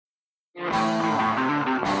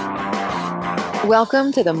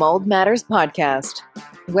Welcome to the Mold Matters podcast.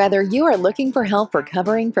 Whether you are looking for help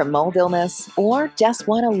recovering from mold illness or just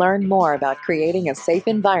want to learn more about creating a safe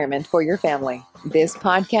environment for your family, this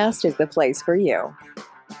podcast is the place for you.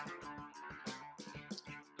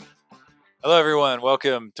 Hello, everyone.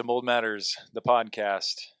 Welcome to Mold Matters, the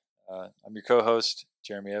podcast. I'm your co-host,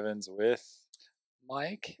 Jeremy Evans, with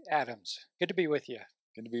Mike Adams. Good to be with you.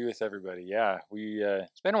 Good to be with everybody. Yeah,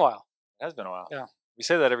 It's been a while. It has been a while. Yeah. We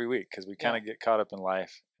say that every week because we kind of get caught up in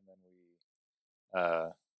life,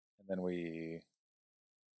 and then we.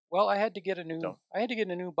 Well, I had to get a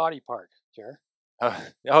new body part, Jer.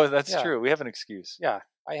 Oh, that's true. We have an excuse. Yeah,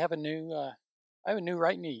 I have a new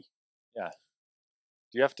right knee. Yeah.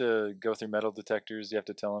 Do you have to go through metal detectors? Do you have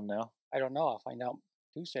to tell them now? I don't know. I'll find out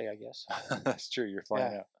Tuesday, I guess. That's true. You're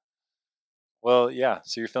flying out. Well, yeah.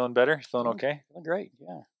 So you're feeling better? You feeling okay? Feeling great.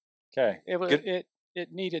 Yeah. Okay.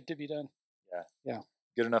 It needed to be done. Yeah.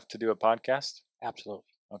 Good enough to do a podcast? Absolutely.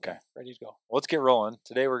 Okay. Ready to go. Well, let's get rolling.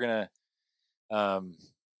 Today we're gonna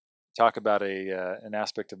talk about an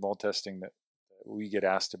aspect of mold testing that we get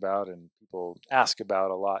asked about and people ask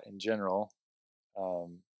about a lot in general.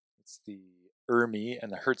 It's the ERMI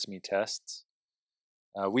and the HERTSMI tests.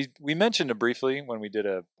 We mentioned it briefly when we did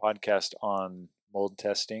a podcast on mold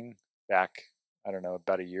testing back, I don't know,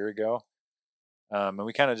 about a year ago. And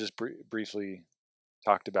we kind of just briefly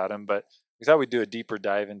talked about them, but we thought we'd do a deeper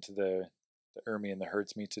dive into the ERMI and the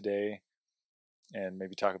HERTSMI today and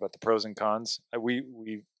maybe talk about the pros and cons.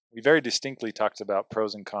 We very distinctly talked about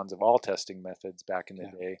pros and cons of all testing methods back in the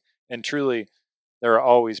day. And truly, there are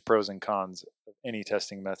always pros and cons of any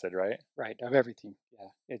testing method, right? Right, of everything. Yeah.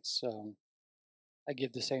 It's I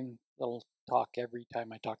give the same little talk every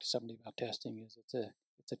time I talk to somebody about testing. Is it's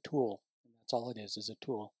a tool, and that's all it is a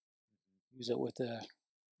tool. Use it with a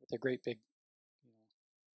great big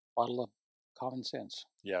bottle of common sense.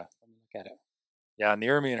 Yeah. When you look at it. Yeah, and the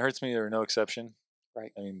ERMI and HERTSMI are no exception.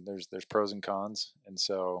 Right. I mean, there's pros and cons, and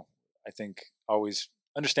so I think always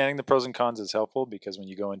understanding the pros and cons is helpful because when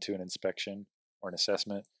you go into an inspection or an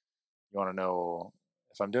assessment, you want to know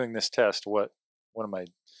if I'm doing this test, what am I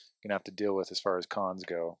going to have to deal with as far as cons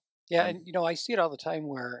go? Yeah, and I see it all the time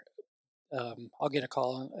where I'll get a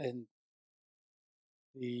call and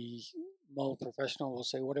the mold professional will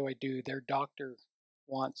say, "What do I do?" Their doctor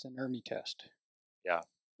wants an ERMI test. Yeah,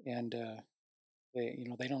 and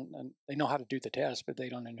they know how to do the test, but they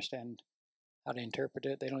don't understand how to interpret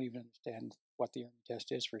it. They don't even understand what the ERMI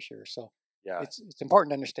test is for sure. So yeah, it's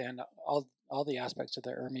important to understand all the aspects of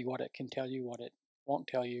the ERMI, what it can tell you, what it won't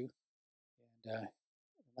tell you, and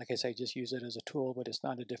like I say, just use it as a tool, but it's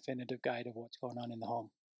not a definitive guide of what's going on in the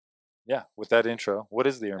home. Yeah. With that intro, what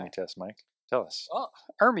is the ERMI test, Mike? Tell us. Well,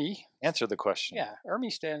 ERMI. Answer the question. Yeah, ERMI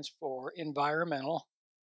stands for Environmental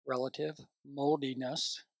Relative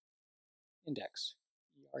Moldiness Index,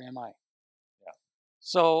 ERMI. Yeah.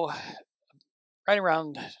 So, right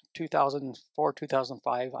around 2004,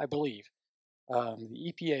 2005, I believe,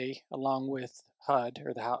 the EPA, along with HUD,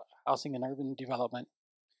 or the Housing and Urban Development,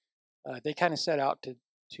 they kind of set out to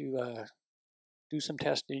do some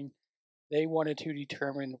testing. They wanted to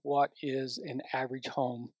determine what is an average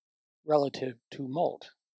home relative to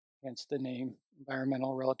mold, hence the name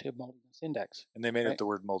Environmental Relative Moldiness Index. And they made it the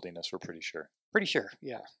word moldiness, we're pretty sure. Pretty sure,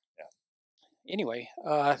 yeah. Anyway,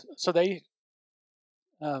 so they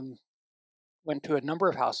went to a number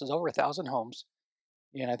of houses, over 1,000 homes,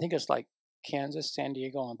 and I think it's like Kansas, San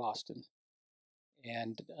Diego, and Boston,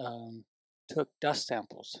 and took dust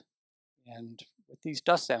samples. And with these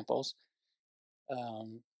dust samples,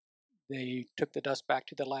 they took the dust back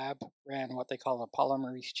to the lab, ran what they call a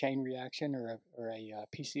polymerase chain reaction or a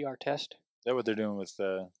PCR test. Is that what they're doing with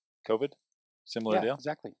COVID? Similar deal?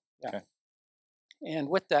 Exactly. Yeah. Okay. And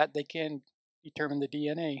with that, they can determine the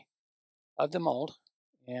DNA of the mold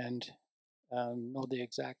and know the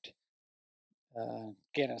exact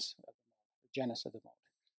genus of the mold.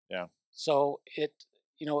 Yeah. So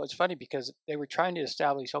it's funny because they were trying to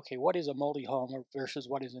establish, okay, what is a moldy home versus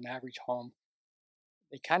what is an average home.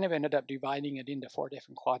 They kind of ended up dividing it into 4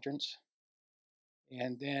 different quadrants.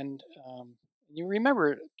 And then you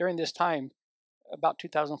remember during this time, about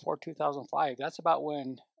 2004, 2005, that's about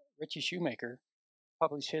when Richie Shoemaker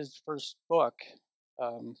published his first book.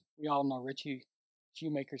 We all know Richie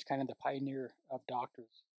Shoemaker's kind of the pioneer of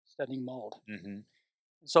doctors studying mold. Mm-hmm.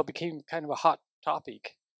 So it became kind of a hot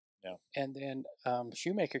topic. Yeah. And then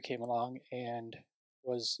Shoemaker came along and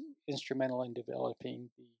was instrumental in developing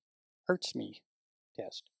the HERTSMI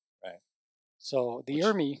test. Right. So the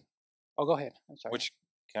ERMI. Oh, go ahead. I'm sorry. Which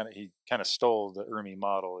he kind of stole the ERMI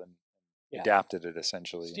model and adapted it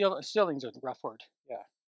essentially. Stealing's a rough word. Yeah.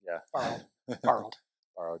 Yeah. Borrowed.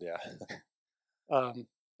 Borrowed, yeah.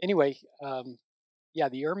 Anyway, yeah,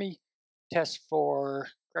 the ERMI test for,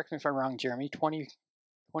 correct me if I'm wrong, Jeremy, 25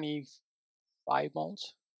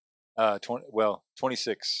 molds?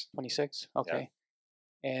 26. 26? Yeah. Okay.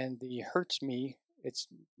 And the HertzMe, it's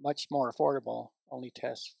much more affordable, only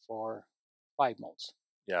tests for 5 molds.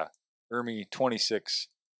 Yeah. ERMI 26,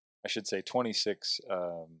 I should say 26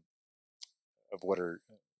 of what are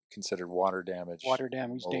considered water damage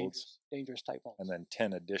molds, dangerous type molds. and then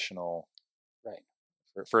 10 additional, Right.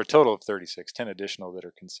 for a total of 36, 10 additional that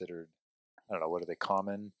are considered, I don't know, what are they,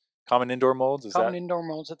 common indoor molds? Common indoor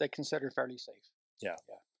molds that they consider fairly safe. Yeah.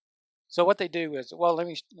 So what they do is, well, let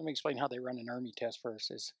me explain how they run an ERMI test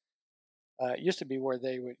first. Is it used to be where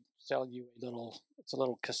they would sell you it's a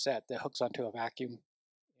little cassette that hooks onto a vacuum,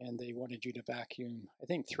 and they wanted you to vacuum, I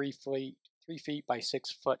think 3 feet by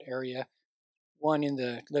 6 foot area, one in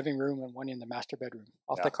the living room and one in the master bedroom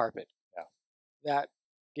off the carpet. Yeah. That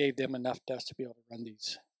gave them enough dust to be able to run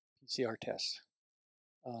these PCR tests.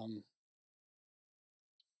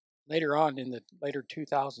 Later on in the later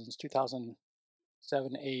 2000s,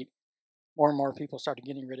 2007, 8, more and more people started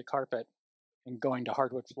getting rid of carpet and going to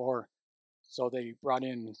hardwood floor. So they brought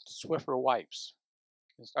in Swiffer wipes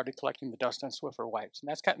and started collecting the dust on Swiffer wipes. And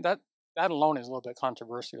that's that alone is a little bit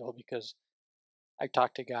controversial, because I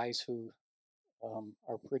talked to guys who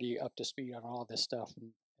are pretty up to speed on all this stuff,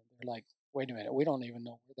 and they're like, wait a minute, we don't even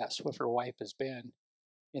know where that Swiffer wipe has been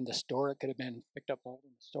in the store. It could have been picked up mold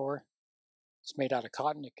in the store. It's made out of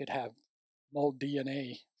cotton. It could have mold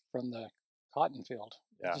DNA from the cotton field.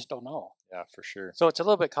 Yeah. I just don't know. Yeah, for sure. So it's a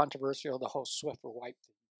little bit controversial, the whole Swiffer wipe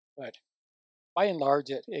thing. But by and large,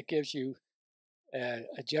 it gives you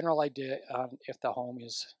a general idea on if the home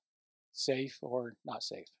is safe or not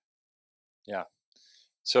safe. Yeah.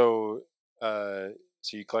 So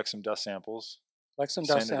so you collect some dust samples. Collect some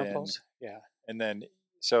dust samples. Yeah. And then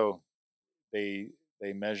so they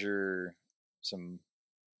measure some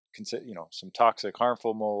some toxic,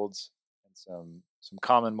 harmful molds and some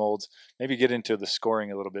common molds. Maybe get into the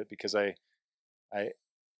scoring a little bit, because I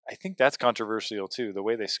think that's controversial too. The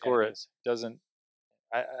way they score it doesn't.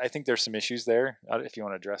 I think there's some issues there. If you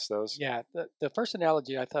want to address those. Yeah. The first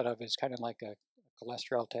analogy I thought of is kind of like a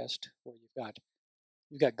cholesterol test, where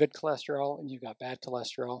you've got good cholesterol and you've got bad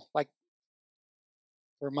cholesterol. Like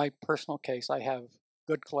for my personal case, I have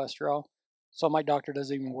good cholesterol, so my doctor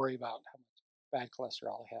doesn't even worry about how much bad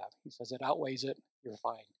cholesterol I have. He says it outweighs it, you're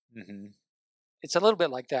fine. Mm-hmm. It's a little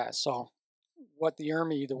bit like that. So what the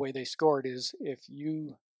ERMI, the way they scored is, if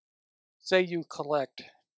you say you collect,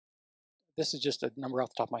 this is just a number off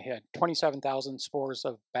the top of my head, 27,000 spores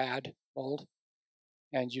of bad mold,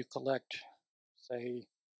 and you collect, say,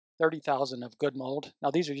 30,000 of good mold.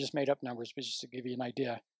 Now, these are just made up numbers, but just to give you an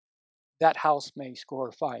idea, that house may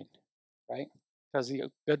score fine, right? Because the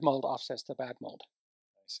good mold offsets the bad mold.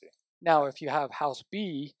 I see. Now, if you have house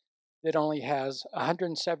B that only has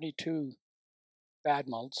 172 bad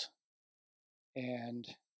molds and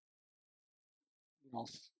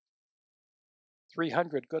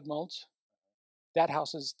 300 good molds, they're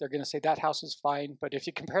going to say that house is fine. But if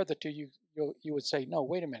you compare the two, you would say, no,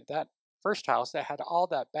 wait a minute, that first house that had all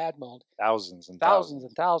that bad mold, thousands and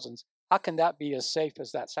thousands, how can that be as safe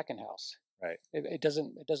as that second house? Right. It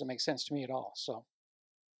doesn't make sense to me at all. So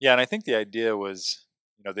yeah, and I think the idea was,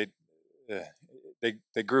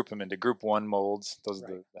 they group them into group 1 molds. Those are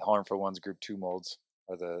the harmful ones. Group 2 molds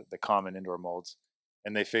are the common indoor molds,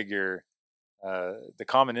 and they figure the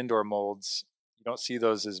common indoor molds, you don't see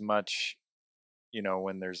those as much,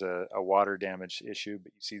 when there's a water damage issue,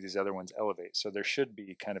 but you see these other ones elevate. So there should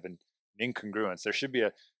be kind of an incongruence. There should be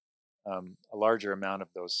a larger amount of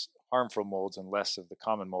those harmful molds and less of the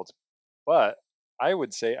common molds. But I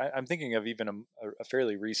would say, I'm thinking of even a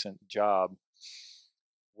fairly recent job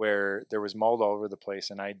where there was mold all over the place,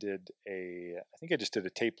 and I think I just did a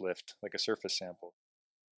tape lift, like a surface sample.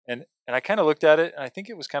 And I kind of looked at it, and I think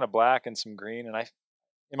it was kind of black and some green. And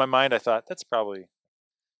in my mind, I thought,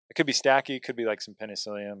 it could be Stachy, it could be like some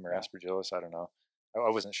Penicillium or Aspergillus, I don't know. I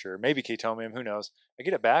wasn't sure. Maybe Chaetomium, who knows? I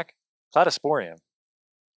get it back, Cladosporium.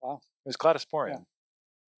 Wow. It was Cladosporium. Yeah.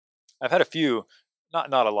 I've had a few,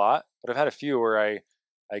 not a lot, but I've had a few where I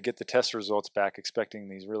get the test results back expecting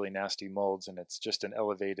these really nasty molds, and it's just an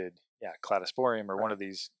elevated, Cladosporium or one of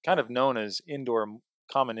these kind of known as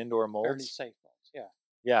common indoor molds. Fairly safe molds, yeah.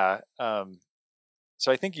 Yeah.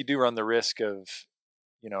 So I think you do run the risk of,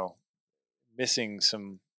 missing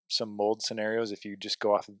some mold scenarios if you just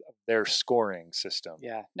go off of their scoring system.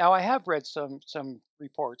 Yeah. Now, I have read some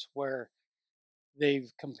reports where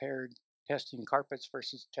they've compared testing carpets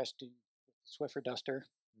versus testing Swiffer duster,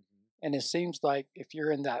 And it seems like if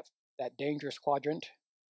you're in that dangerous quadrant,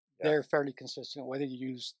 Yeah. they're fairly consistent, whether you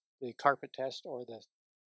use the carpet test or the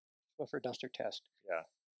Swiffer duster test. Yeah.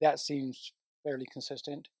 That seems fairly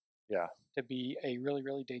consistent Yeah. to be a really,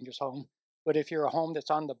 really dangerous home. But if you're a home that's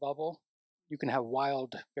on the bubble, you can have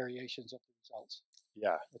wild variations of the results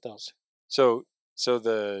Yeah. with those. So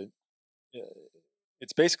the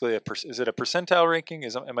it's basically is it a percentile ranking?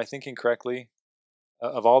 Am I thinking correctly?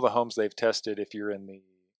 Of all the homes they've tested, if you're in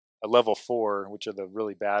a level 4, which are the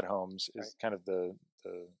really bad homes, is Right. kind of the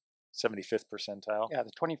 75th percentile. Yeah,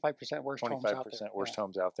 the 25% worst homes out there. 25% worst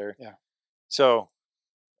homes out there. Yeah. So,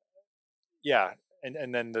 yeah,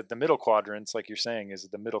 and then the middle quadrants, like you're saying, is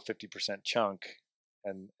the middle 50% chunk,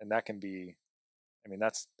 and that can be, I mean,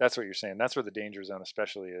 that's what you're saying. That's where the danger zone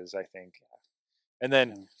especially is, I think. And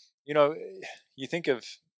then, you think of,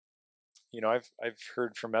 I've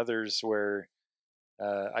heard from others where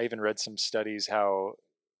I even read some studies how,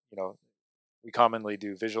 we commonly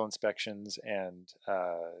do visual inspections and,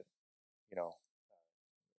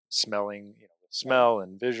 smelling, smell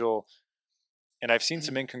and visual. And I've seen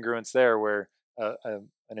some incongruence there where an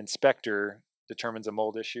inspector determines a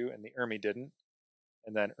mold issue and the ERMI didn't.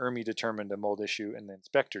 And then ERMI determined a mold issue and the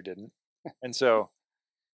inspector didn't. And so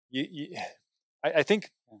I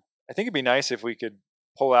think it'd be nice if we could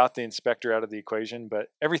pull out the inspector out of the equation, but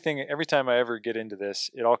every time I ever get into this,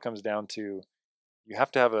 it all comes down to you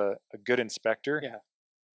have to have a good inspector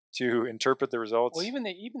to interpret the results. Well, even the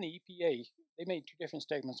EPA, they made two different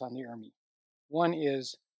statements on the ERMI. One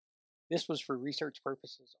is this was for research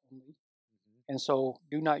purposes only, and so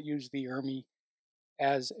do not use the ERMI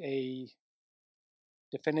as a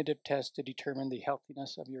definitive test to determine the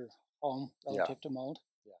healthiness of your home relative to mold.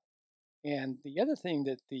 Yeah. And the other thing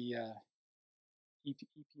that the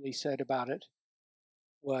EPA said about it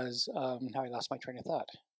was, now I lost my train of thought.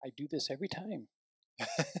 I do this every time.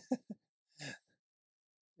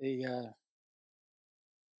 It'll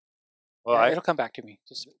come back to me.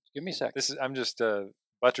 Just give me a sec. I'm just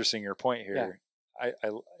buttressing your point here.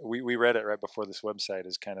 Yeah. We read it right before this website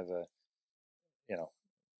as kind of a,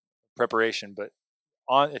 preparation. But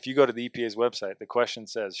if you go to the EPA's website, the question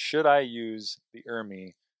says, "Should I use the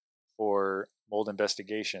ERMI for mold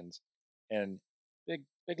investigations?" And big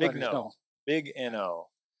no, no. Big no.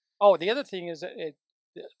 Oh, the other thing is that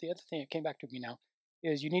the other thing that came back to me now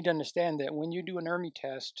is you need to understand that when you do an ERMI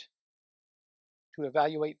test to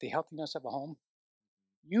evaluate the healthiness of a home,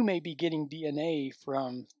 you may be getting DNA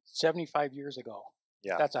from 75 years ago.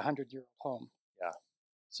 Yeah. That's a 100-year-old home. Yeah.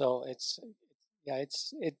 So it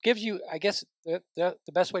gives you, I guess, the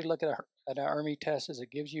best way to look at an ERMI test is it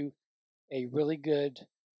gives you a really good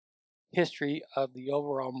history of the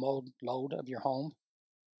overall mold load of your home,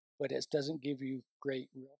 but it doesn't give you great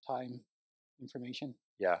real-time information.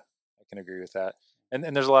 Yeah, I can agree with that.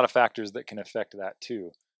 And there's a lot of factors that can affect that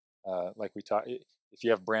too. Like we talked, if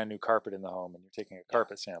you have brand new carpet in the home and you're taking a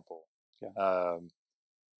carpet sample,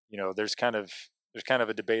 there's kind of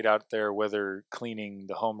a debate out there whether cleaning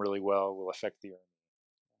the home really well will affect the ERMI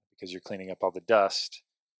because you're cleaning up all the dust.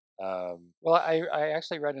 Well, I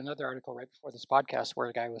actually read another article right before this podcast where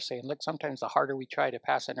the guy was saying, look, sometimes the harder we try to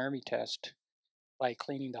pass an ERMI test by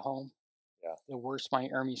cleaning the home, the worse my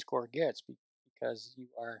ERMI score gets because you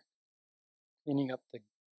are cleaning up the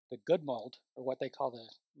good mold, or what they call the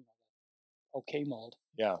okay mold.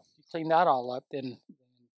 Yeah. If you clean that all up, then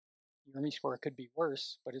your ERMI score could be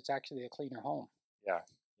worse, but it's actually a cleaner home. Yeah.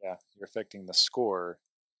 You're affecting the score.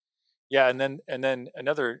 Yeah, and then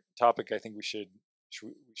another topic I think we should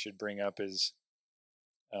bring up is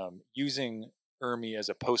using ERMI as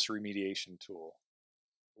a post remediation tool.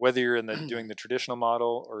 Whether you're in doing the traditional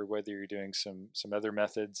model or whether you're doing some other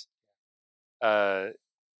methods,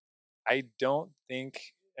 I don't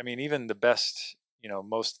think. I mean, even the best,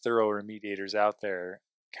 most thorough remediators out there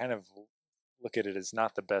kind of look at it as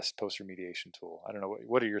not the best post remediation tool. I don't know.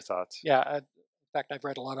 What are your thoughts? Yeah, in fact, I've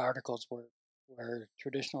read a lot of articles where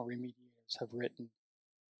traditional remediators have written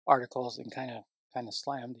articles and kind of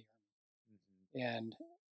slammed the ERMI. And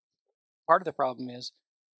part of the problem is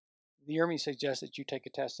the ERMI suggests that you take a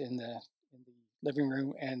test in the living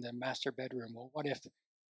room and the master bedroom. Well, what if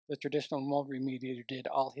the traditional mold remediator did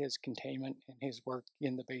all his containment and his work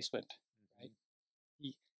in the basement? Right?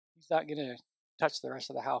 He's not going to touch the rest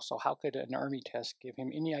of the house. So how could an ERMI test give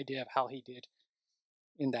him any idea of how he did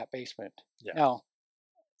in that basement? Yeah. Now,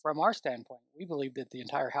 from our standpoint, we believe that the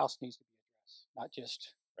entire house needs to be addressed, not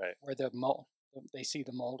just where the mold they see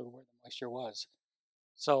the mold or where the moisture was.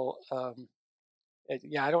 So, I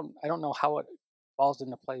don't know how it falls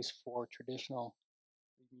into place for traditional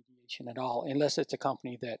remediation at all, unless it's a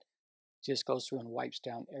company that just goes through and wipes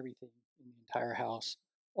down everything in the entire house.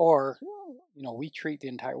 Or, we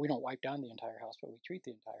we don't wipe down the entire house, but we treat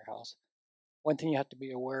the entire house. One thing you have to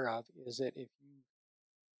be aware of is that if you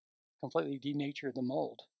completely denature the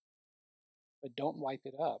mold, but don't wipe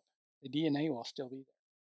it up, the DNA will still be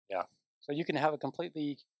there. Yeah. So you can have a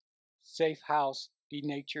completely safe house,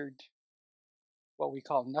 denatured, what we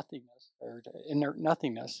call nothingness or inert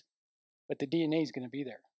nothingness, but the DNA is going to be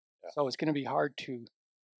there. Yeah. So it's going to be hard to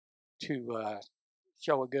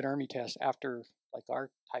show a good ERMI test after like our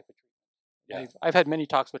type of treatment. Yeah. I've had many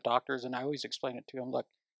talks with doctors, and I always explain it to them. Look,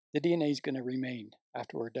 the DNA is going to remain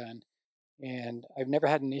after we're done, and I've never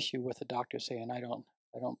had an issue with a doctor saying I don't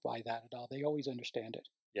buy that at all. They always understand it.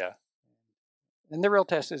 Yeah. And the real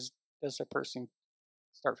test is, does the person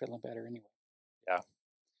start feeling better anyway? Yeah.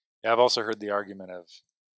 Yeah. I've also heard the argument of,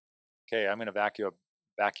 okay, I'm going to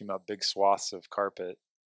vacuum up big swaths of carpet,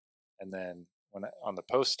 and then on the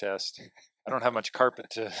post test, I don't have much carpet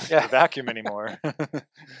to vacuum anymore.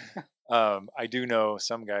 I do know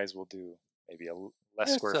some guys will do maybe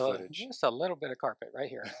less square footage. Just a little bit of carpet right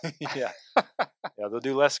here. Yeah. Yeah, they'll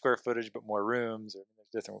do less square footage, but more rooms. Or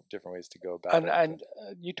there's different ways to go about it. And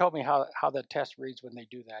you told me how the test reads when they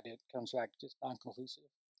do that. It comes back just non-conclusive.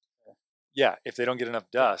 Yeah, if they don't get enough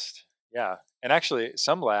dust. Yeah. And actually,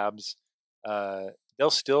 some labs, they'll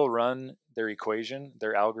still run their equation,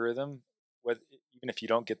 their algorithm, even if you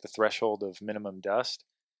don't get the threshold of minimum dust.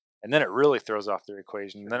 And then it really throws off their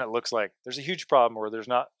equation. And then it looks like there's a huge problem or there's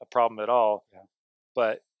not a problem at all. Yeah.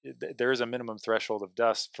 But there is a minimum threshold of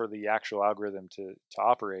dust for the actual algorithm to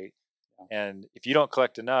operate. Yeah. And if you don't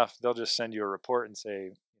collect enough, they'll just send you a report and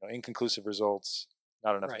say, inconclusive results,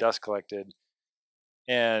 not enough dust collected.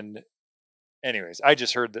 And anyways, I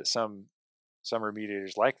just heard that some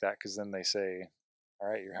remediators like that, because then they say, all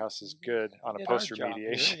right, your house is good on a post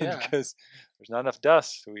remediation because there's not enough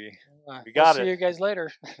dust. We got it. See you guys later.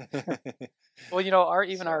 Well, we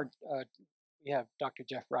have Dr.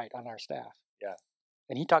 Jeff Wright on our staff. Yeah.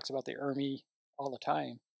 And he talks about the ERMI all the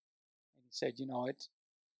time. And he said,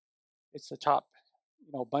 it's the top,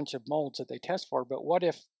 bunch of molds that they test for. But what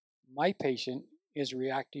if my patient is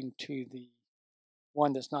reacting to the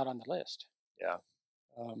one that's not on the list? Yeah.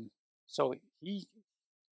 So he's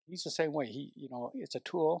the same way. It's a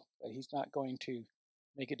tool, but he's not going to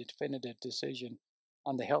make a definitive decision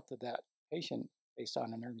on the health of that patient based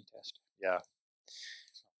on an ERMI test. Yeah.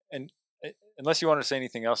 And unless you want to say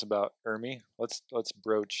anything else about ERMI, let's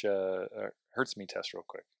broach a HERTSMI test real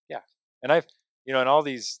quick. Yeah. And I've, in all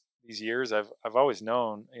these years, I've always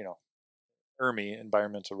known, ERMI,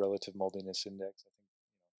 Environmental Relative Moldiness Index. I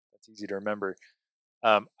think that's easy to remember.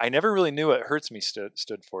 I never really knew what HERTSMI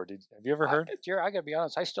stood for. Have you ever heard? I got to be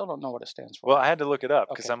honest, I still don't know what it stands for. Well, I had to look it up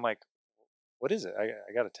because I'm like, what is it?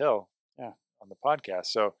 I got to tell on the podcast.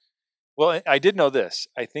 So, well, I did know this.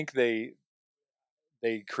 I think they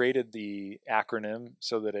created the acronym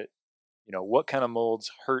so that it, what kind of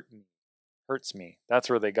molds hurts me. That's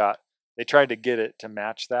where they tried to get it to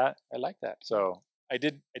match that. I like that. So I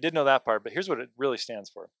did know that part, but here's what it really stands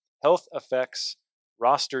for: health effects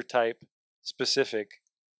roster type specific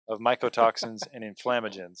of mycotoxins and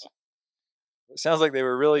inflammagens. It sounds like they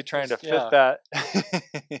were really trying to fit that.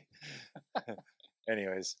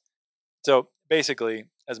 Anyways, so basically,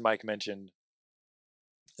 as Mike mentioned,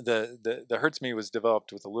 the HERTSMI was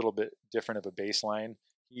developed with a little bit different of a baseline.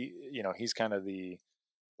 He's kind of the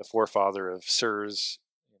forefather of CIRS,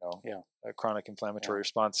 chronic inflammatory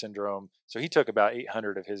response syndrome. So he took about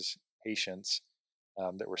 800 of his patients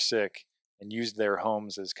that were sick and used their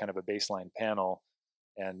homes as kind of a baseline panel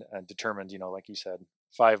and determined, like you said,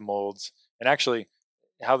 5 molds. And actually,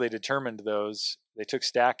 how they determined those, they took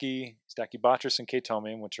Stachybotrys and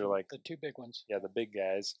Chaetomium, which are like the 2 big ones. Yeah, the big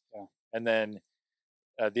guys. Yeah. And then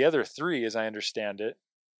the other 3, as I understand it,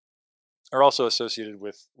 are also associated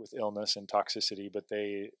with illness and toxicity, but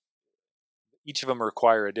each of them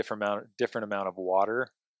require a different amount of water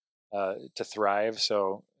to thrive.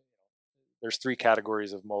 So there's 3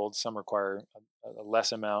 categories of molds. Some require a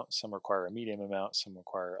less amount, some require a medium amount, some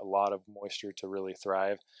require a lot of moisture to really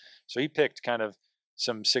thrive. So he picked kind of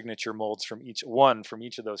some signature molds from each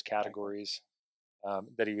of those categories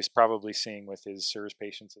that he was probably seeing with his CIRS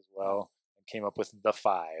patients as well, and came up with the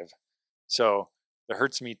 5. So the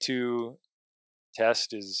HERTSMI 2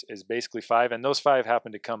 test is basically 5, and those 5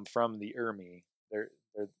 happen to come from the ERMI.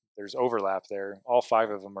 There's overlap there. All 5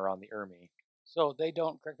 of them are on the ERMI. So they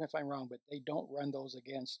don't, correct me if I'm wrong, but they don't run those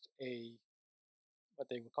against what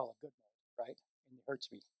they would call a good mold, right? In the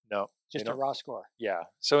HERTSMI. No. Just a raw score. Yeah.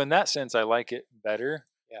 So in that sense, I like it better.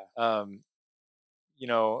 Yeah.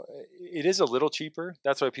 It is a little cheaper.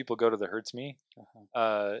 That's why people go to the HERTSMI.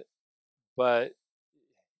 Uh-huh. But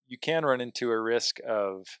you can run into a risk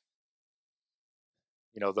of,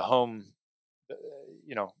 the home,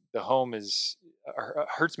 the home is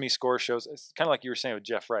Hurts Me score shows. It's kind of like you were saying with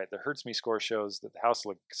Jeff Wright. The Hurts Me score shows that the house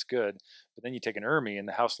looks good, but then you take an ERMI and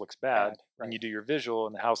the house looks bad. Right. And you do your visual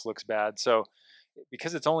and the house looks bad. So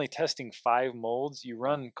because it's only testing 5 molds, you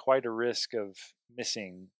run quite a risk of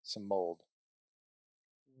missing some mold.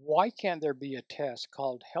 Why can't there be a test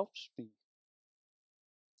called Helps Me?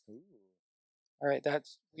 Ooh. All right,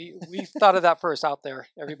 we thought of that first out there,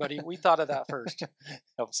 everybody. We thought of that first.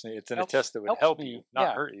 Helps me. It's in a test that would help you,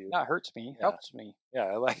 not hurt you. Not hurts me, helps me. Yeah,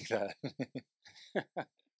 I like that.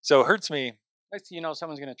 So Hurts Me. Next thing you know,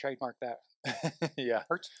 someone's going to trademark that. Yeah.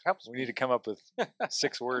 Helps We me. need to come up with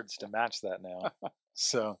 6 words to match that now.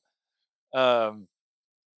 So,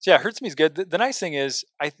 yeah, Hurts Me is good. The nice thing is,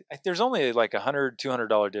 there's only like $100,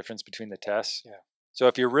 $200 difference between the tests. Yeah. So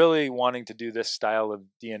if you're really wanting to do this style of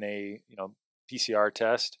DNA, PCR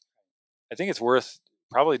test, I think it's worth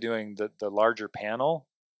probably doing the larger panel,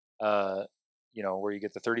 where you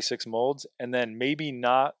get the 36 molds, and then maybe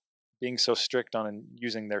not being so strict on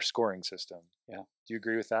using their scoring system. Yeah. Do you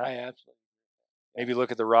agree with that? I absolutely. Maybe look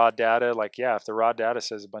at the raw data. Like, if the raw data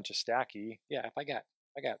says a bunch of Stachy. Yeah, if I got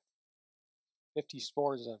 50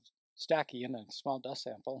 spores of Stachy in a small dust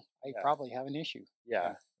sample, I probably have an issue.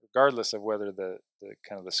 Yeah, regardless of whether the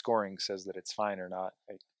kind of the scoring says that it's fine or not.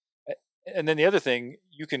 Right. And then the other thing,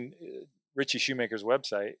 you can Richie Shoemaker's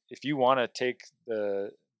website, if you want to take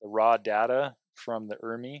the raw data from the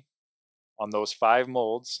ERMI on those 5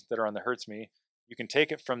 molds that are on the Hurts Me, you can take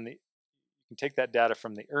that data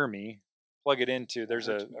from the ERMI, plug it into, there's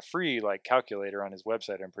a free calculator on his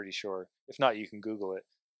website, I'm pretty sure. If not, you can Google it.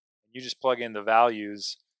 You just plug in the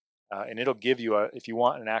values, and it'll give you if you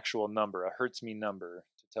want an actual number, a Hurts Me number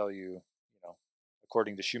to tell you,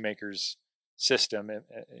 according to Shoemaker's system,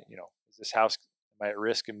 is this house, am I at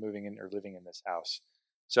risk of moving in or living in this house?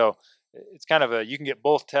 So it's kind of you can get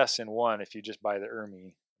both tests in one if you just buy the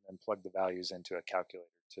ERMI and plug the values into a calculator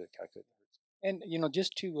to calculate the Hurts Me. And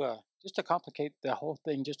just to complicate the whole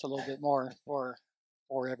thing just a little bit more for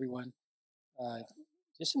everyone,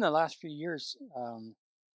 just in the last few years,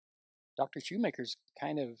 Dr. Shoemaker's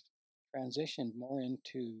kind of transitioned more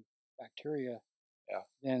into bacteria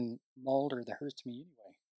than mold or the Hurts Me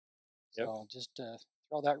anyway. So just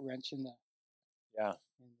throw that wrench in the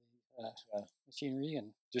machinery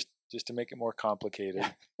and just to make it more complicated.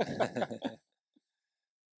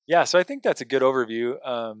 Yeah, so I think that's a good overview.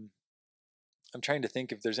 I'm trying to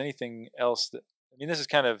think if there's anything else this is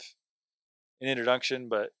kind of an introduction,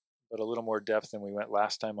 but a little more depth than we went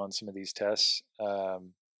last time on some of these tests.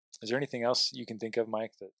 Is there anything else you can think of,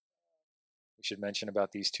 Mike, that we should mention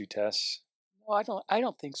about these 2 tests? Well, I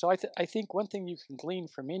don't think so. I think one thing you can glean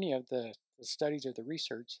from any of the studies or the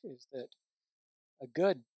research is that a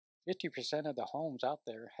good 50% of the homes out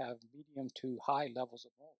there have medium to high levels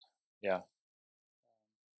of mold. Yeah.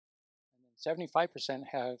 And then 75%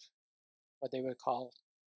 have what they would call,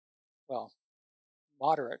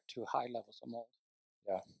 moderate to high levels of mold.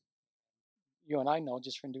 Yeah. You and I know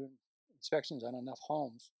just from doing inspections on enough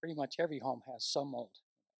homes, pretty much every home has some mold.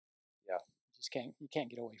 Yeah. You can't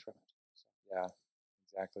get away from it. So. Yeah,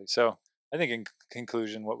 exactly. So I think in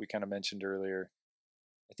conclusion, what we kind of mentioned earlier,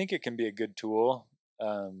 I think it can be a good tool,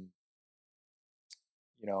 but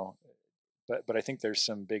I think there's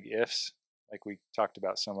some big ifs, like we talked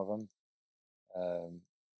about some of them,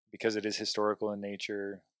 because it is historical in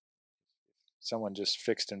nature. Someone just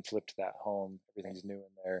fixed and flipped that home, everything's new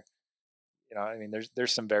in there.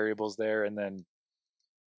 There's some variables there, and then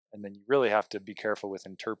you really have to be careful with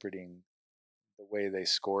interpreting the way they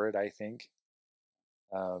score it, I think.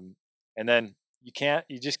 And then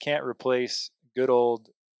you just can't replace good old,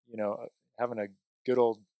 having a good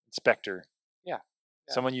old inspector. Yeah.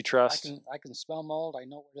 Someone you trust. I can smell mold. I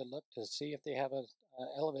know where to look to see if they have a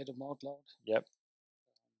elevated mold load. Yep.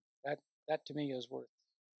 That to me is worth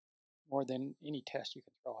more than any test you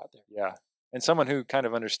can throw out there. Yeah. And someone who kind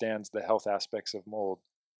of understands the health aspects of mold.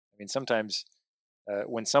 Sometimes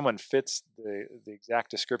when someone fits the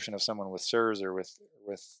exact description of someone with SIRS or with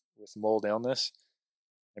mold illness,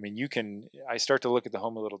 I start to look at the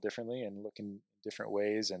home a little differently and look in different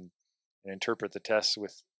ways and interpret the tests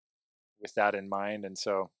with that in mind. And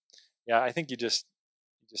so, I think you just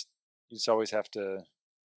always have to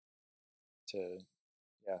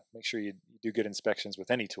make sure you do good inspections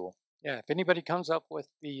with any tool. Yeah, if anybody comes up with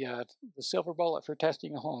the silver bullet for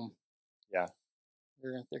testing a home,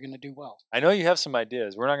 they're going to do well. I know you have some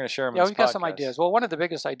ideas. We're not going to share them. Yeah, we've got some ideas. Well, one of the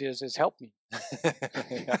biggest ideas is help me.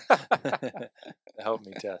 Help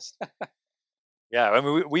me test. Yeah,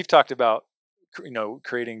 we've talked about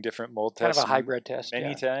creating different mold Kind tests of a hybrid test.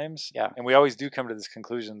 many times. Yeah. And we always do come to this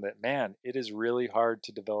conclusion that, man, it is really hard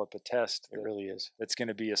to develop a test. It really is. That's going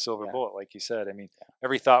to be a silver Yeah. bullet, like you said. I mean,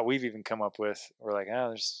 every thought we've even come up with, we're like,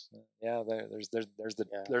 there's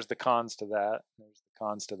the cons to that. There's the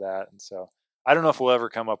cons to that. And so I don't know if we'll ever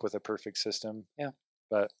come up with a perfect system. Yeah.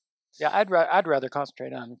 But yeah, I'd rather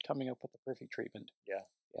concentrate on coming up with the perfect treatment. Yeah.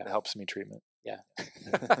 It helps me treatment. Yeah.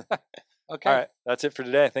 Okay. All right. That's it for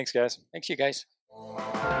today. Thanks, guys. Thanks, you guys.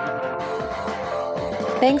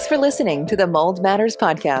 Thanks for listening to the Mold Matters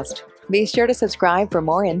podcast. Be sure to subscribe for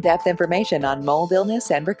more in-depth information on mold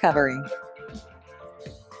illness and recovery.